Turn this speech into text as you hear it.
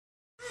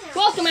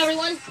Welcome,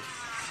 everyone.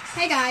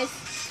 Hey, guys.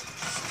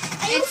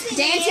 It's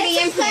Dancing the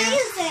Empire.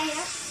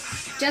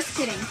 Just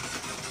kidding.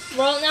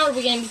 Well, now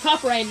we're going to be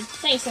copyrighted.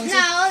 Thanks, Lindsay.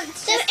 No,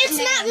 it's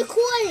not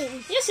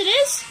recording. Yes, it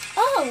is.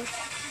 Oh.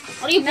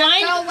 Are you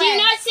blind? No Do you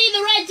not see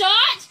the red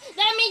dot?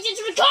 That means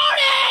it's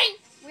recording!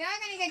 We are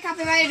going to get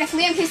copyrighted if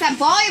Liam keeps that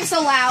volume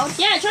so loud.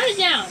 Yeah, turn it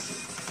down.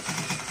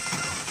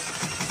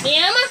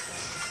 Liam?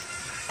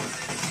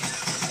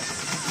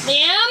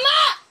 Liam?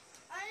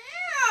 I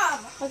am.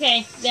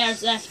 Okay,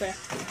 that's fair.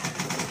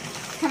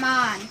 Come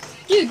on.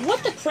 Dude,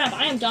 what the crap?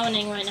 I am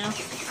dominating right now.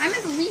 I'm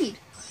in the lead.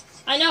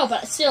 I know,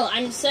 but still,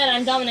 I'm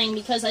dominating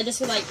because I just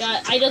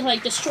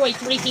destroyed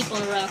 3 people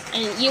in a row,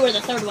 and you were the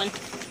 3rd one.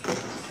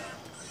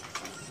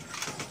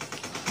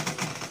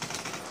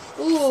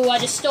 Ooh, I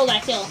just stole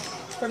that kill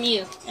from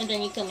you, and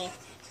then you kill me.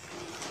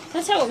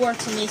 That's how it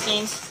works in these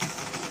games.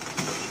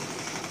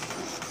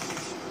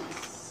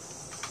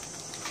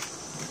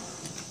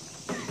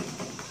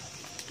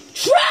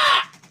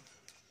 Trap!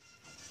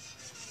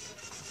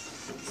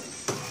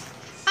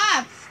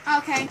 Ah,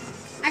 okay.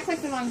 I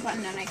clicked the wrong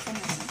button and I killed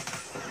myself.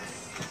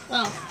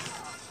 Oh,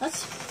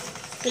 that's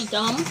pretty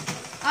dumb.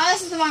 Oh,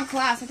 this is the wrong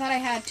class. I thought I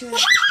had 2 of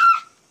them.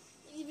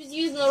 He was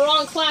using the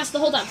wrong class the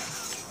whole time.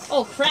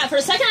 Oh crap, for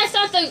a second I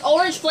thought the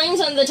orange flames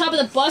on the top of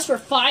the bus were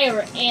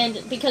fire,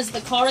 and because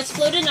the car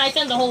exploded, and I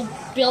thought the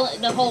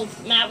whole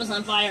map was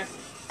on fire.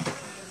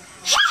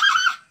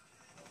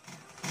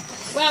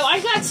 Wow, I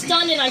got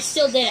stunned and I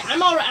still did it.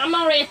 I'm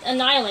already at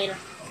Annihilator.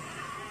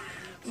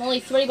 I'm only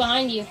 3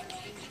 behind you.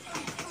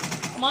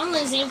 Come on,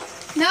 Lindsay.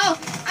 No,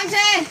 I'm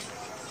dead.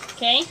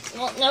 Okay,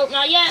 well, no,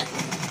 not yet.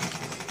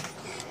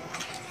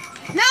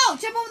 No,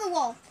 jump over the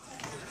wall.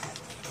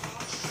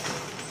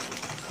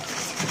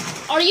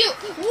 Are you...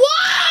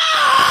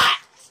 What?!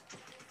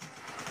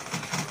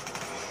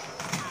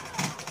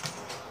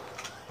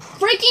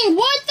 Freaking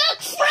what the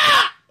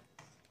crap?!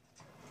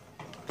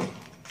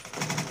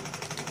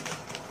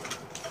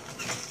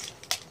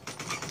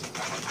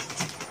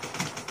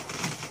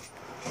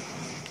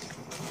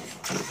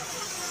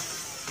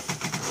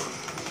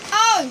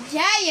 Oh,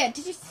 yeah.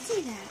 Did you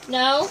see that?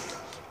 No.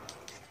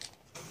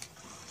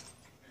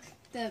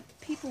 The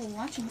people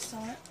watching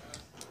saw it.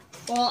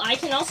 Well, I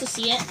can also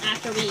see it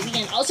after we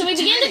begin. Also, we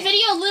began the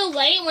video a little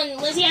late when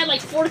Lizzie had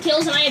like 4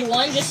 kills and I had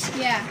 1, just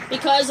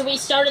because we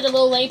started a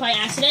little late by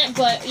accident.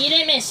 But you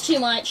didn't miss too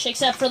much,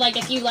 except for like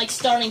a few like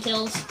starting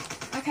kills.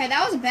 Okay,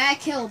 that was a bad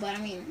kill, but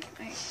I mean,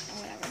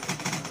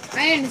 whatever.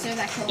 I didn't deserve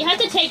that kill. You had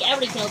to take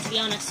every kill, to be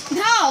honest.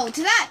 No,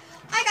 to that,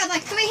 I got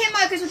like 3 hit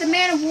markers with the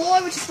Man of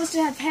War, which is supposed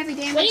to have heavy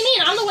damage. What do you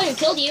mean? I'm the one who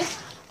killed you.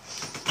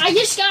 I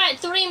just got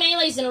 3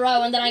 melees in a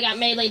row, and then I got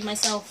meleeed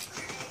myself.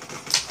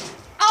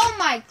 Oh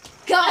my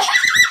god!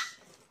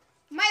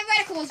 My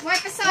reticle was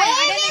right beside me.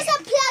 Where is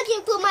a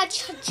plug-in for my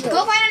charger?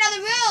 Go find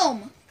another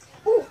room.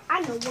 Ooh,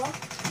 I know what.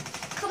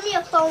 Come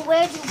here, phone.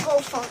 Where do you go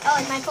from?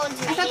 Oh, my phone's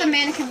right I thought here. the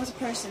mannequin was a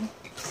person.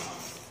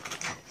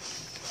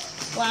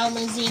 Wow,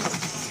 Lindsay.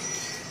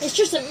 It's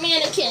just a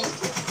mannequin.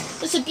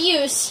 It's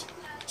abuse.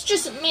 It's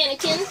just a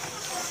mannequin.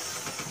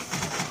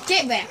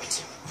 Get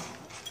wrecked.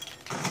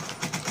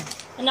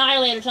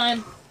 Annihilator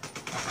time.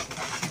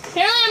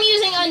 Apparently I'm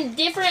using a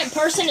different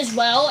person as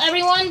well,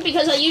 everyone,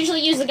 because I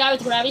usually use the guy with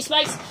the gravity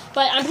spikes,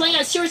 but I'm playing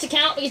on Stuart's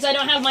account because I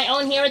don't have my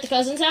own here at the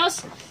cousin's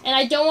house, and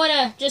I don't want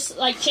to just,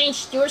 like, change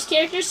Stuart's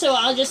character, so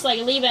I'll just, like,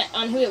 leave it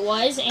on who it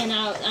was, and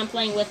I'm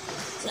playing with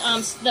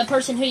the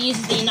person who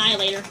uses the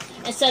Annihilator,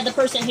 instead of the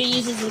person who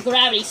uses the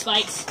gravity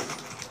spikes.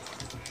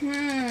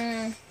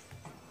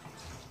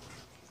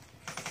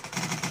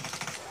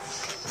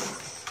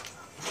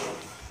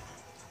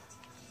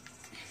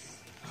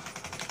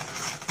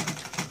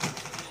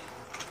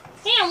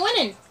 Hey, I'm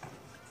winning.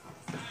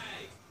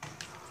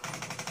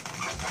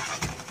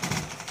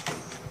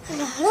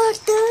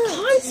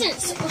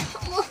 Constance,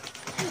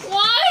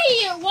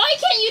 why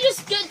can't you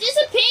just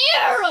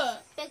disappear?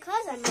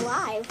 Because I'm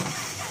alive.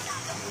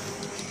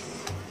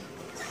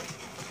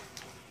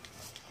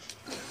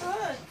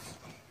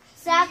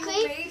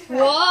 Zachary?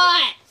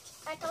 What?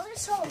 I thought I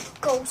saw a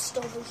ghost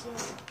over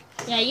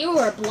here. Yeah, you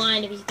were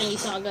blind if you think you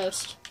saw a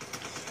ghost.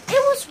 There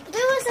was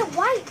a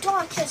white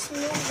dot just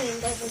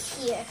moving over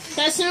here.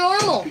 That's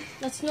normal.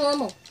 That's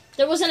normal.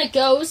 There wasn't a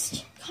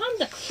ghost. Calm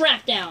the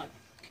crap down.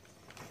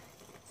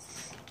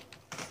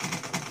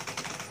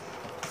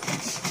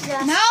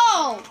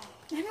 No!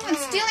 Everyone's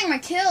stealing my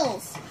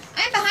kills.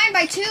 I'm behind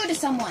by 2 to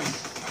someone.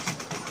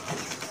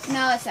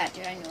 No, it's that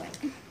dude. I knew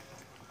it.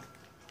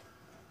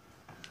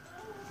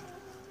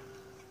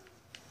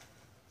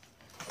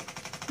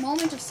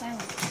 Moment of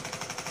silence.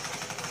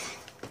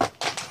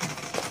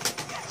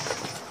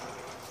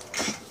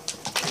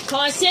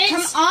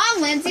 Constance? Come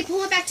on, Lindsay.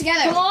 Pull it back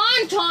together. Come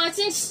on,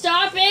 Constance.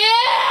 Stop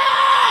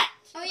it!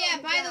 Oh, yeah.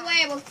 By the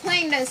way, we're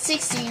playing the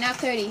 60, not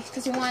 30,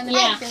 because we wanted to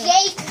Yeah.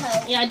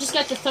 Jacob. Yeah, I just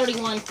got to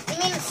 31. You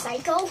mean a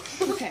psycho?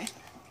 Okay.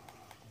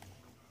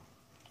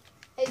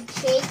 A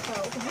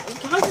Jacob.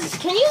 Constance,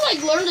 can you,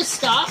 like, learn to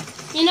stop?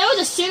 You know,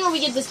 the sooner we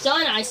get this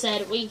done, I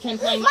said, we can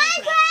play Minecraft.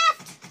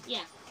 Minecraft!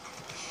 Yeah.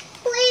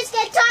 Please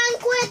get done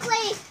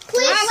quickly.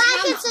 Please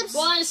like and subscribe.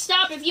 Well, then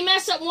stop. If you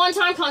mess up one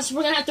time, Constance,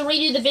 we're gonna have to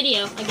redo the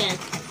video again.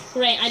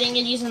 Great, I didn't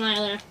get to use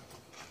Annihilator.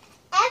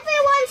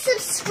 Everyone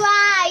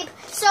subscribe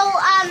so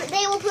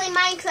they will play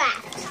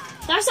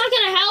Minecraft. That's not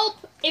gonna help.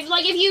 If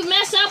you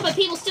mess up but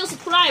people still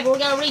subscribe, we're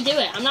gonna redo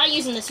it. I'm not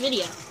using this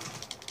video.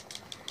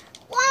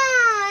 Why?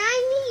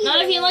 I need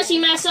Not it. unless you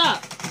mess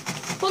up.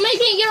 Well, make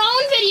it your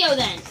own video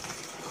then.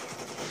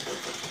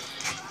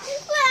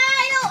 But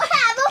I don't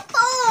have a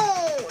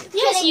phone.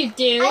 Yes, you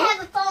do. I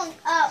have a phone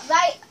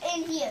right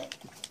in here.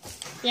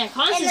 Yeah, In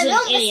Constance the is an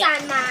room idiot.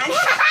 beside mine.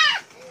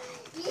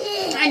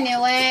 I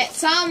knew it.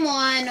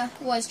 Someone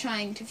was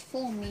trying to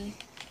fool me.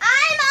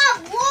 I'm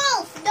a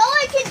wolf. No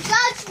one can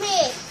judge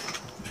me.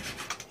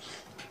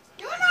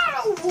 You're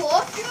not a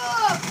wolf.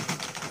 You're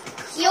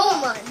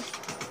human.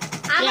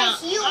 I'm a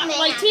human. To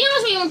be honest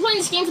with you, I've been playing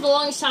this game for the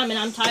longest time, and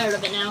I'm tired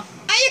of it now.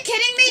 Are you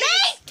kidding me? Me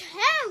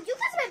too. You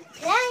guys have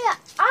been playing it.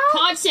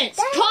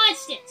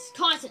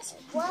 Constance.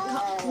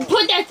 Whoa.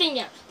 Put that thing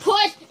down.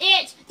 Put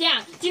it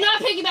down. Do not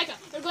pick it back up.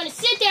 You're going to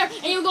sit there,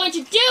 and you're going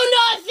to do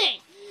nothing.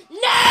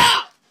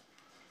 No!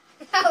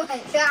 Oh my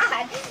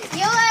god.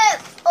 You're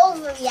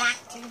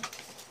overreacting.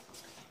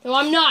 No,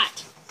 I'm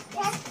not.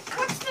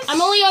 Yes,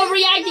 I'm only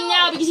overreacting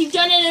now because you've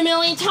done it a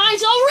million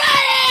times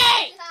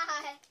already!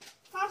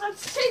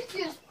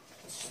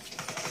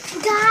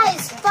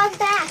 Guys, fun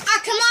fact.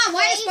 Ah, come on.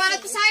 Why do you spawn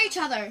up beside each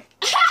other?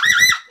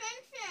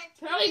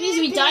 Probably because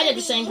we died at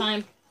the same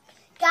time.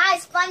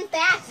 Guys, fun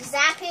fact.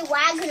 Zachary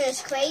Wagoner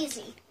is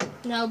crazy.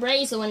 No,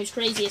 Bray's the one who's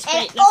crazy. It's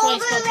And great. That's why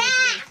he's called crazy.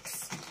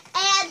 overreacts.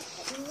 And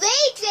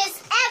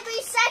rages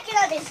every second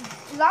of his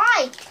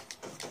life.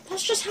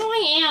 That's just how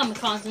I am,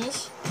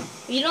 Constance.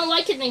 If you don't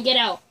like it, then get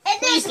out. And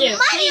Please there's do.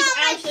 money Please, on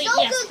my actually,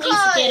 Joker yes, please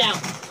card. get out.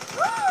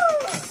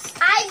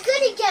 I'm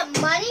gonna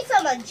get money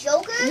from a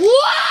Joker.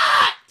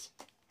 What?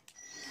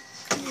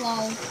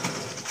 Lol.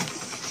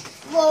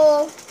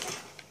 Well,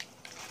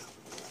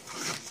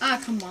 Ah,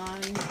 come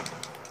on.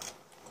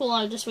 Cool,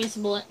 I just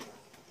wasted a bullet.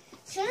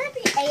 shouldn't it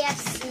be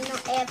AFC,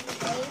 not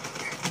AFK?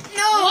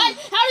 No. What?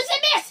 How does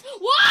it miss?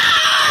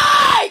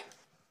 Why?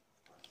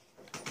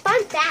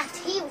 Fun fact,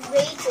 he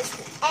rages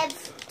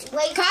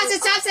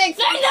Constance, stop saying.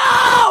 Say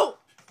no!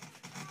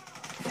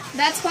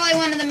 That's probably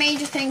one of the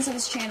major things of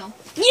his channel.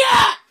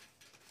 Yeah!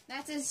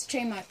 That's his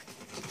trademark.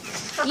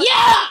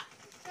 Yeah!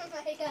 Oh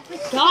my god.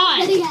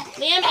 God.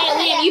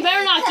 Liam, you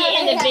better not get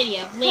in the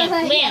video. Liam.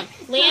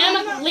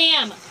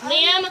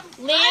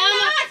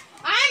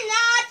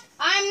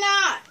 I'm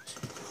not.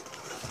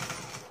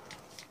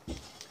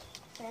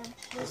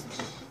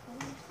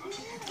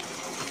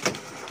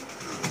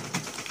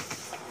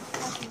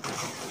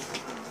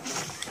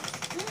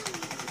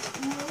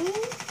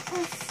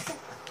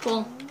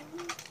 Cool.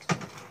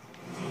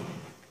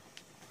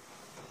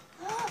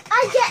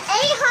 I get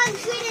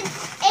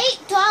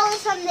 $808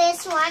 from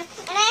this one, and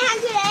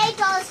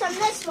 $808 from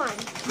this one.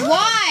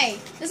 Why?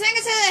 This thing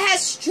says it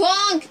has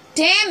strong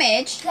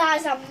damage.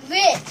 Guys, I'm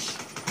rich.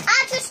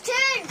 I just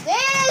turned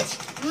rich.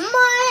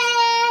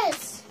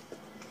 Yes.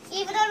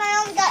 Even though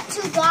I only got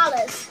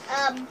 $2.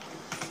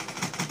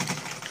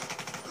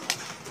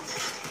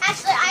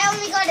 Actually, I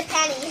only got a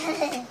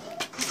penny.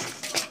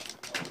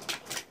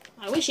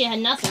 I wish you had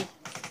nothing.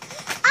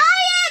 I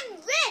am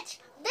rich.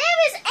 There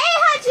is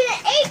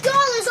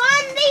 $808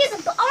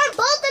 on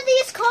both of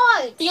these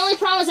cards. The only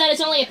problem is that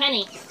it's only a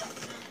penny.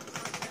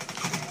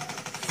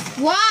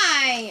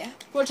 Why?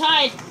 We're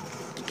tied.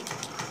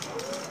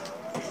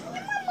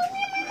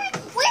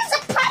 Where's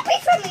the puppy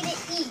for me to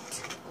eat?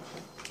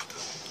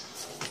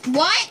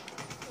 What?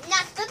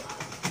 Nothing.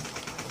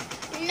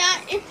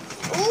 Nothing.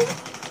 Ooh.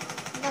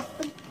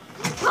 Nothing.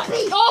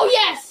 Puppy. Oh,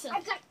 yes! I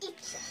gotta eat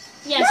some.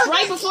 Yes,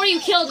 right before you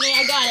killed me,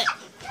 I got it.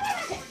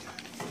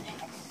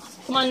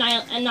 Come on,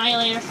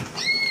 Annihilator.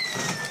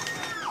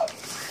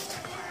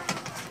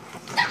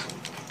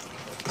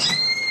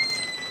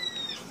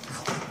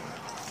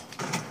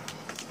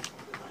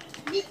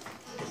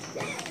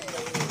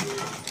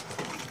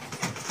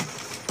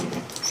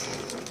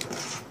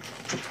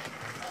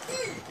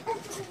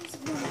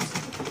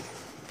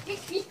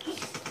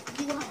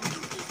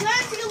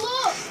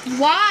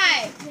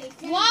 Why?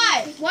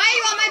 Why? Why are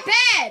you on my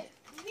bed?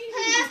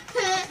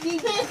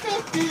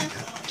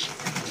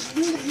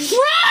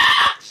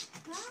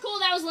 Cool,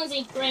 that was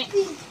Lindsay. Great.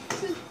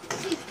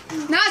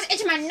 Now it's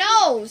itching my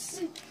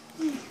nose.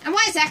 And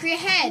why is Zachary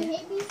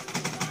ahead?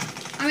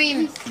 I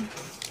mean,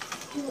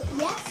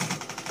 Yes.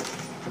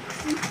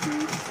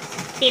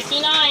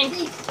 59.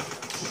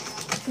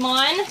 Come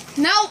on.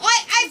 no,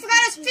 what? I forgot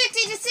it was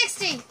 50 to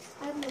 60.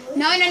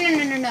 No.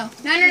 No.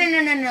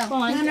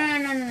 Come on.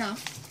 No.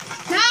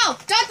 No,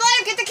 don't let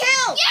him get the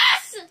kill.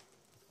 Yes!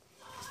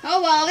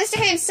 Oh, well, at least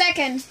I came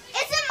second. Is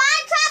it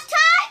Minecraft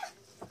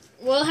time?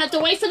 We'll have to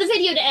wait for the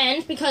video to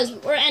end because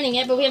we're ending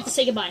it, but we have to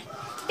say goodbye.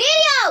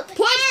 Video.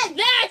 Put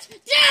that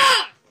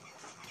down!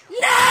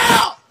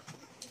 No!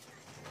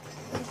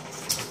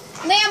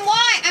 Liam,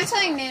 why? I'm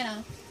telling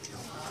Nana.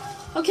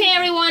 Okay,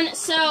 everyone,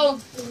 so,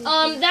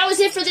 that was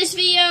it for this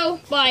video.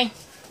 Bye.